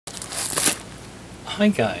Hi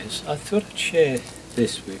guys, I thought I'd share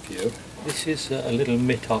this with you. This is a little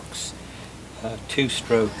Mitox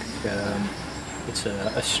two-stroke, it's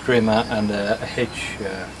a strimmer and a hedge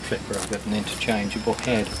clipper. I've got an interchangeable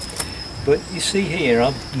head. But you see here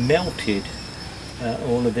I've melted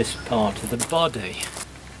all of this part of the body.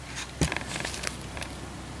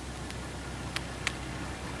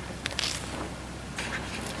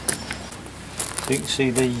 So you can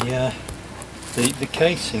see the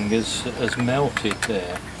casing has melted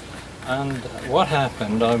there, and what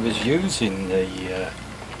happened, I was using the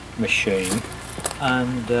machine,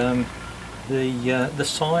 and the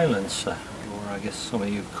silencer, or I guess some of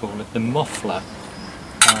you call it the muffler,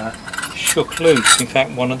 shook loose. In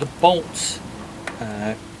fact, one of the bolts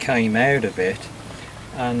came out of it,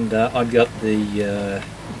 and I got the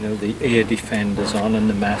the ear defenders on and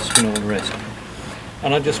the mask and all the rest,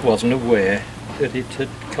 and I just wasn't aware that it had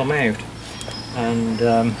come out. And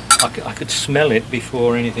I could smell it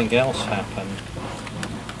before anything else happened,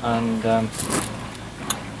 and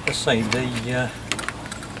let's say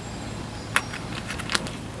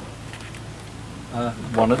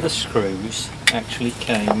one of the screws actually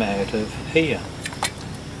came out of here,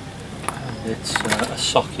 and it's a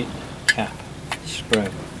socket cap screw.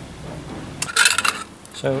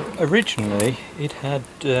 So originally it had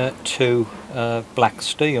two black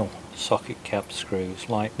steel socket cap screws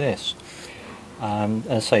like this. As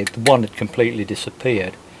I say, the one had completely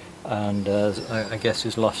disappeared, and I guess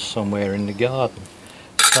is lost somewhere in the garden.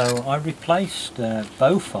 So I replaced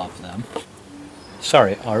both of them.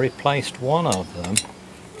 Sorry, I replaced one of them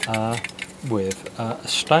with a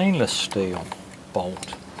stainless steel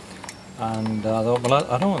bolt. And I thought,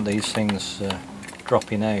 well, I don't want these things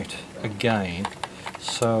dropping out again.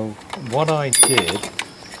 So what I did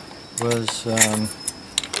was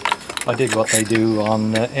I did what they do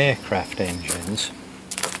on aircraft engines.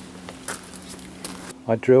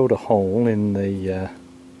 I drilled a hole in the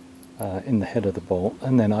head of the bolt,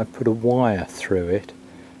 and then I put a wire through it,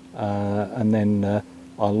 and then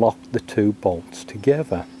I locked the two bolts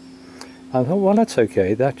together. I thought, well, that's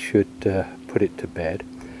okay, that should put it to bed.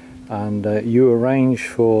 And you arrange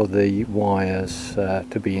for the wires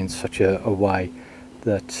to be in such a way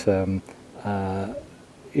that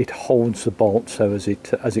it holds the bolt, so as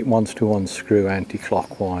it wants to unscrew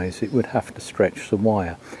anti-clockwise, it would have to stretch the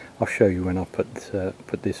wire. I'll show you when I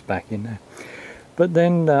put this back in there. But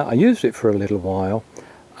then I used it for a little while,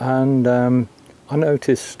 and I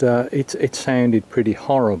noticed it sounded pretty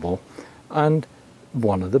horrible, and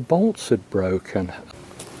one of the bolts had broken.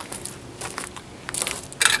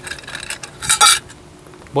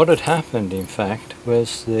 What had happened, in fact,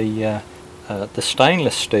 was the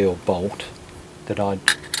stainless steel bolt that I'd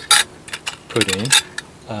put in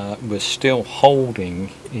was still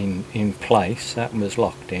holding in place. That was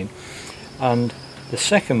locked in, and the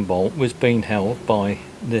second bolt was being held by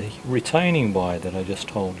the retaining wire that I just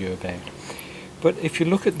told you about. But if you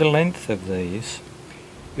look at the length of these,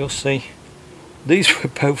 you'll see these were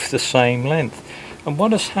both the same length, and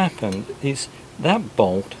what has happened is that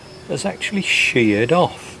bolt has actually sheared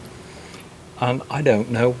off. And I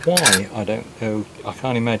don't know why. I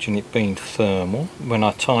can't imagine it being thermal. When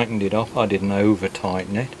I tightened it up, I didn't over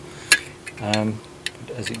tighten it.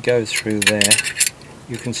 But as it goes through there,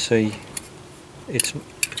 you can see it's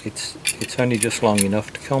only just long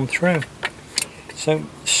enough to come through. So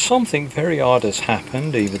something very odd has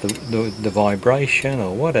happened, either the vibration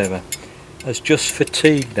or whatever has just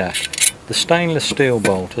fatigued that. The stainless steel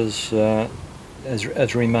bolt has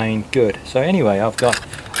remained good. So anyway,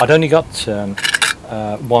 I'd only got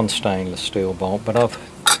one stainless steel bolt, but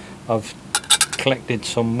I've collected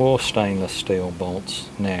some more stainless steel bolts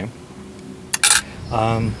now,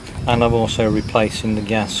 and I'm also replacing the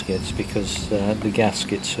gaskets because the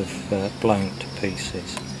gaskets have blown to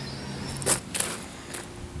pieces.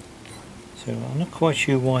 So I'm not quite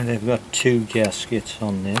sure why they've got two gaskets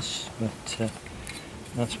on this, but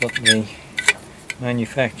that's what the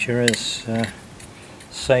manufacturers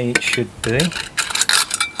say it should be.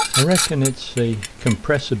 I reckon it's the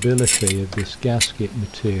compressibility of this gasket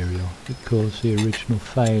material that caused the original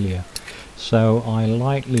failure. So I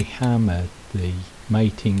lightly hammered the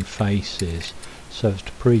mating faces so as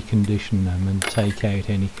to precondition them and take out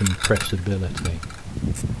any compressibility.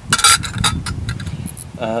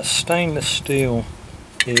 Stainless steel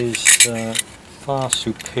is far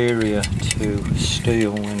superior to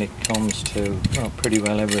steel when it comes to pretty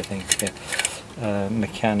well everything.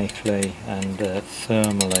 Mechanically and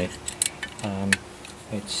thermally,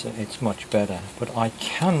 it's much better. But I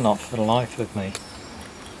cannot for the life of me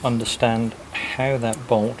understand how that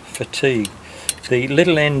bolt fatigued. The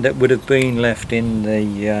little end that would have been left in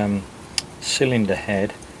the cylinder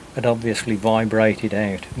head had obviously vibrated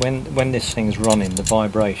out. When this thing's running, the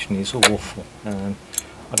vibration is awful. I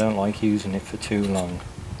don't like using it for too long,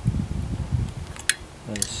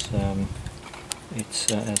 as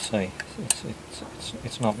it's as I say,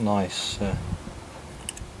 it's not nice.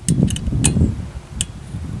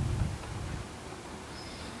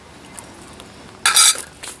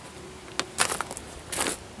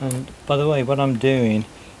 And by the way, what I'm doing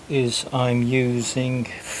is I'm using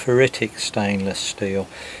ferritic stainless steel.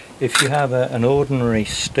 If you have an ordinary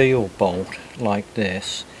steel bolt like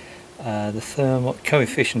this, the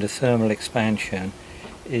coefficient of thermal expansion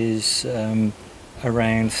is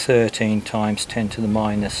around 13 times 10 to the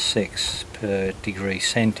minus 6 per degree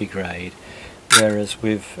centigrade, whereas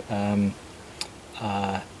with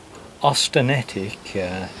austenitic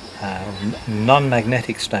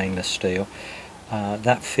non-magnetic stainless steel,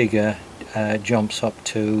 that figure jumps up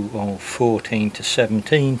to 14 to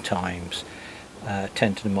 17 times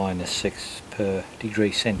 10 to the minus 6 per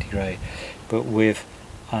degree centigrade. But with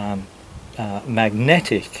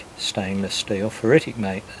magnetic stainless steel, ferritic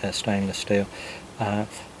stainless steel,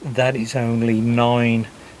 that is only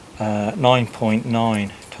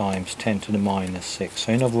 9.9 times 10 to the minus 6.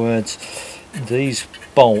 So in other words, these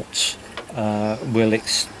bolts will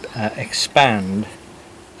expand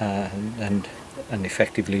and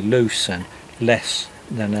effectively loosen less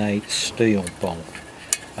than a steel bolt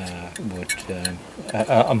would,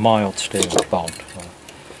 a mild steel bolt, or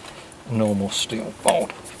a normal steel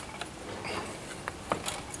bolt.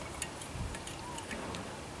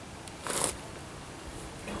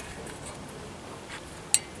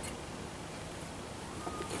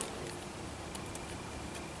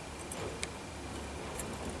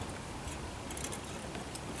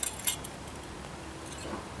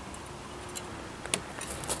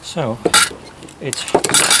 So it's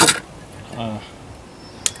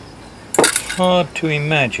hard to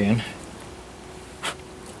imagine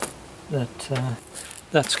that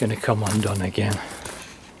that's going to come undone again.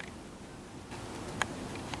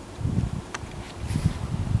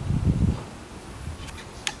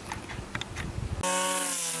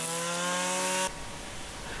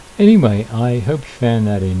 Anyway, I hope you found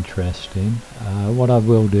that interesting. What I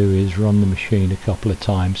will do is run the machine a couple of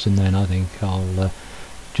times, and then I think I'll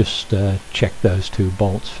just check those two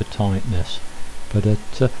bolts for tightness. But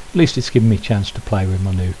at least it's given me a chance to play with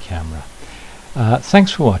my new camera.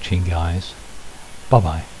 Thanks for watching, guys. Bye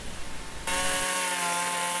bye.